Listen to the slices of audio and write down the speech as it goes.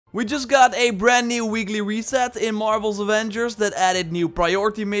We just got a brand new weekly reset in Marvel's Avengers that added new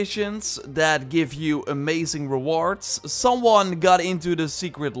priority missions that give you amazing rewards. Someone got into the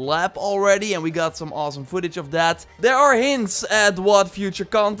secret lab already and we got some awesome footage of that. There are hints at what future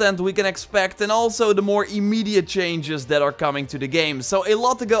content we can expect and also the more immediate changes that are coming to the game. So a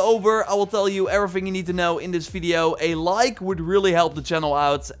lot to go over. I will tell you everything you need to know in this video. A like would really help the channel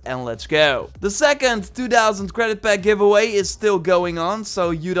out, and let's go. The second 2000 credit pack giveaway is still going on, so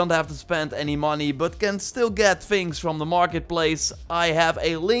you don't have to spend any money but can still get things from the marketplace. I have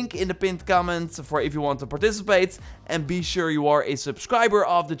a link in the pinned comment for if you want to participate, and be sure you are a subscriber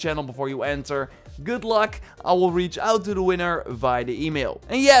of the channel before you enter. Good luck, I will reach out to the winner via the email.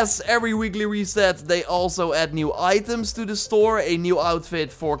 And yes, every weekly reset they also add new items to the store. A new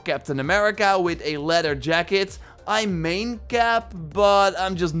outfit for Captain America with a leather jacket. I main Cap, but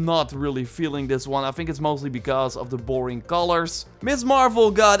I'm just not really feeling this one. I think it's mostly because of the boring colors. Ms.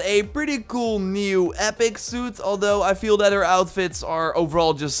 Marvel got a pretty cool new epic suit, although I feel that her outfits are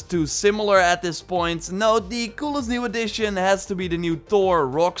overall just too similar at this point. No, the coolest new addition has to be the new Thor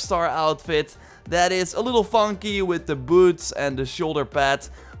Rockstar outfit. That is a little funky with the boots and the shoulder pad.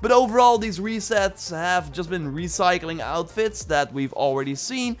 But overall, these resets have just been recycling outfits that we've already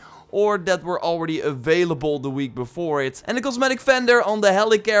seen or that were already available the week before it. And the cosmetic vendor on the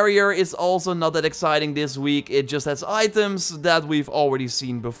helicarrier is also not that exciting this week. It just has items that we've already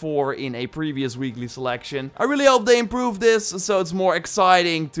seen before in a previous weekly selection. I really hope they improve this so it's more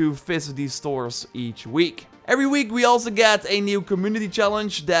exciting to visit these stores each week. Every week we also get a new community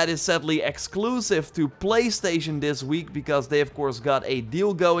challenge that is sadly exclusive to PlayStation this week because they of course got a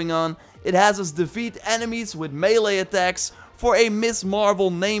deal going on. It has us defeat enemies with melee attacks for a Ms.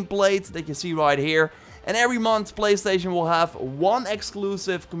 Marvel nameplate that you see right here. And every month PlayStation will have one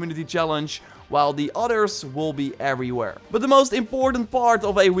exclusive community challenge, while the others will be everywhere. But the most important part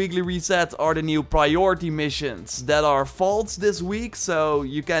of a weekly reset are the new priority missions that are faults this week, so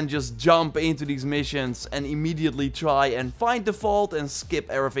you can just jump into these missions and immediately try and find the fault and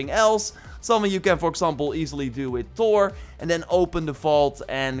skip everything else. Something you can, for example, easily do with Thor, and then open the vault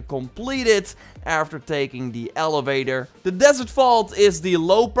and complete it after taking the elevator. The Desert Vault is the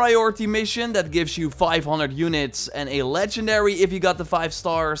low priority mission that gives you 500 units and a legendary if you got the 5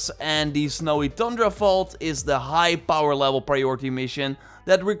 stars, and the Snowy Tundra Vault is the high power level priority mission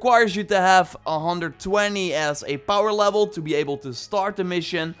that requires you to have 120 as a power level to be able to start the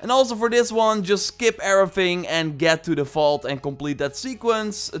mission. And also for this one, just skip everything and get to the vault and complete that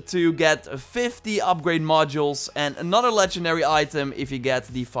sequence to get 50 upgrade modules and another legendary item if you get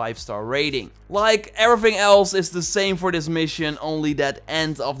the 5-star rating. Like everything else is the same for this mission, only that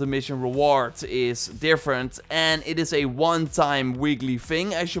end of the mission reward is different, and it is a one-time weekly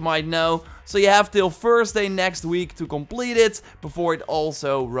thing, as you might know. So you have till Thursday next week to complete it before it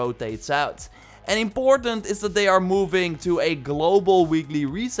also rotates out. And important is that they are moving to a global weekly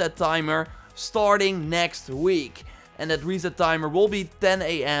reset timer starting next week. And that reset timer will be 10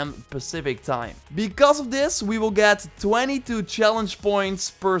 AM Pacific time. Because of this, we will get 22 challenge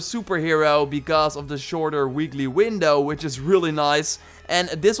points per superhero because of the shorter weekly window, which is really nice. And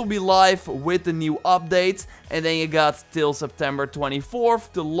this will be live with the new update, and then you got till September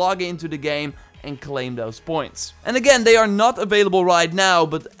 24th to log into the game and claim those points. And again, they are not available right now,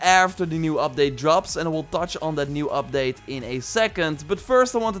 but after the new update drops, and I will touch on that new update in a second. But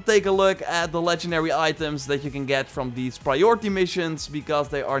first I want to take a look at the legendary items that you can get from these priority missions, because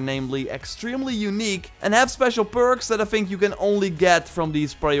they are namely extremely unique and have special perks that I think you can only get from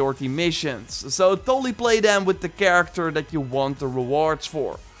these priority missions. So totally play them with the character that you want the rewards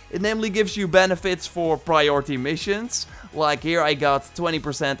for. It namely gives you benefits for priority missions, like here I got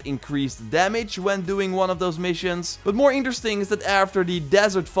 20% increased damage when doing one of those missions. But more interesting is that after the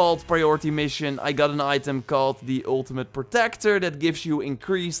Desert Vault priority mission, I got an item called the Ultimate Protector that gives you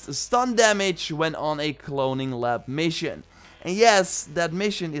increased stun damage when on a cloning lab mission. And yes, that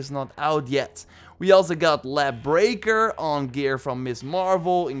mission is not out yet. We also got Lab Breaker on gear from Ms.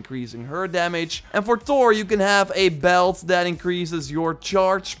 Marvel, increasing her damage. And for Thor, you can have a belt that increases your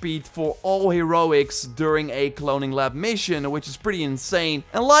charge speed for all heroics during a cloning lab mission, which is pretty insane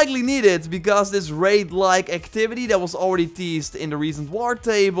and likely needed because this raid-like activity that was already teased in the recent war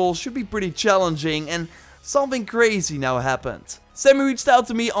table should be pretty challenging, and something crazy now happened. Sammy reached out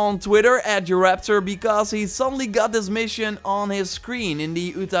to me on Twitter at JorRaptor because he suddenly got this mission on his screen in the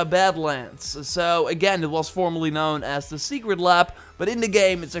Utah Badlands. So again, it was formerly known as the Secret Lab, but in the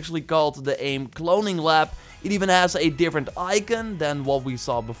game it's actually called the AIM Cloning Lab. It even has a different icon than what we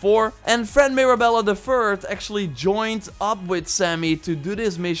saw before. And friend Mirabella the Third actually joined up with Sammy to do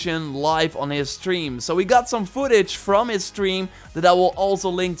this mission live on his stream. So we got some footage from his stream that I will also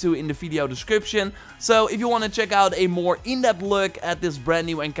link to in the video description. So if you want to check out a more in-depth look at this brand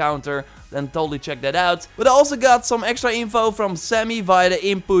new encounter, then totally check that out. But I also got some extra info from Sammy via the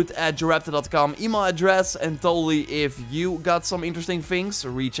input@JorRaptor.com email address, and totally if you got some interesting things,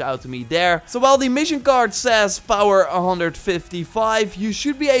 reach out to me there. So while the mission card says power 155, you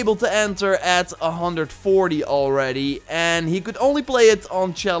should be able to enter at 140 already, and he could only play it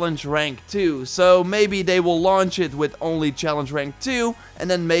on challenge rank 2. So maybe they will launch it with only challenge rank 2 and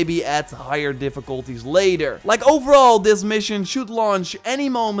then maybe at higher difficulties later. Like overall, this mission should launch any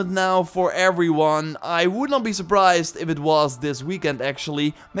moment now for everyone. I would not be surprised if it was this weekend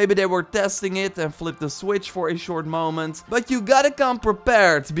actually. Maybe they were testing it and flipped the switch for a short moment. But you gotta come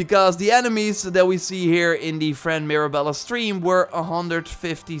prepared, because the enemies that we see here in the friend Mirabella stream were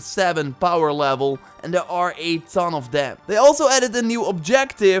 157 power level, and there are a ton of them. They also added a new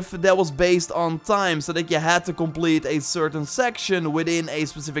objective that was based on time, so that you had to complete a certain section within a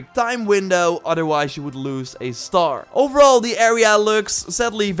specific time window, otherwise you would lose a star. Overall, the area looks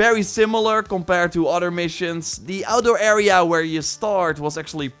sadly very similar compared to other missions. The outdoor area where you start was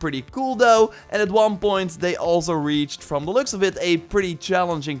actually pretty cool though, and at one point they also reached, from the looks of it, a pretty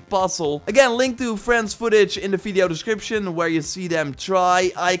challenging puzzle. Again, link to friends footage in the video description where you see them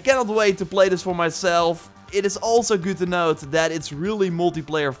try. I cannot wait to play this for myself. It is also good to note that it's really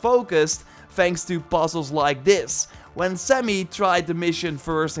multiplayer focused, thanks to puzzles like this. When Sammy tried the mission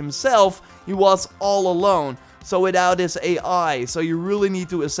first himself, he was all alone, so without his AI, so you really need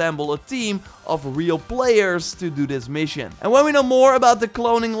to assemble a team of real players to do this mission. And when we know more about the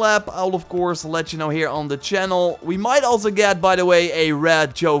cloning lab, I'll of course let you know here on the channel. We might also get, by the way, a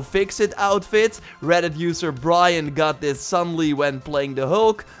red Joe Fixit outfit. Reddit user Brian got this suddenly when playing the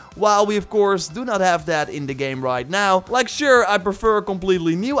Hulk, while we of course do not have that in the game right now. Like, sure, I prefer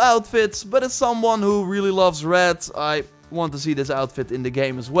completely new outfits, but as someone who really loves red, I want to see this outfit in the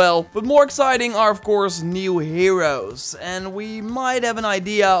game as well. But more exciting are of course new heroes, and we might have an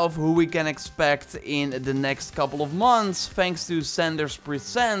idea of who we can expect in the next couple of months, thanks to Sanders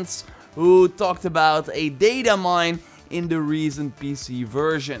Presents, who talked about a data mine in the recent PC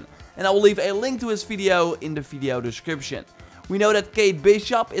version. And I will leave a link to his video in the video description. We know that Kate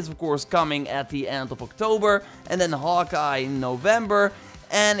Bishop is of course coming at the end of October, and then Hawkeye in November,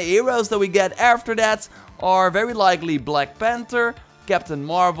 and heroes that we get after that are very likely Black Panther, Captain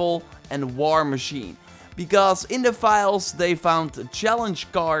Marvel, and War Machine. Because in the files they found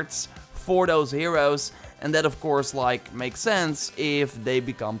challenge cards for those heroes, and that of course makes sense if they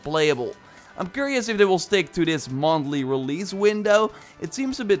become playable. I'm curious if they will stick to this monthly release window. It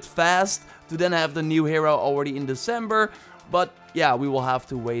seems a bit fast to then have the new hero already in December, but yeah, we will have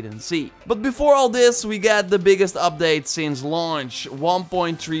to wait and see. But before all this, we get the biggest update since launch,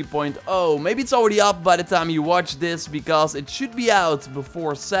 1.3.0. Maybe it's already up by the time you watch this, because it should be out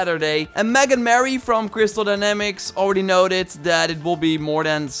before Saturday. And Meg and Mary from Crystal Dynamics already noted that it will be more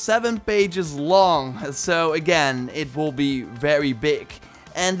than 7 pages long. So again, it will be very big.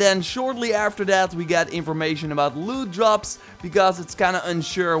 And then shortly after that we get information about loot drops, because it's kinda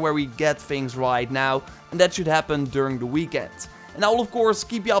unsure where we get things right now, and that should happen during the weekend. And I will of course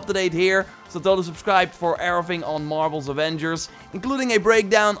keep you up to date here, so totally subscribe for everything on Marvel's Avengers, including a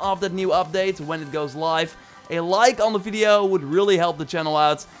breakdown of that new update when it goes live. A like on the video would really help the channel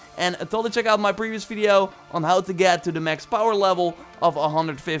out, and totally check out my previous video on how to get to the max power level of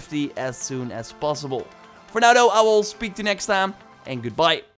 150 as soon as possible. For now though, I will speak to you next time, and goodbye.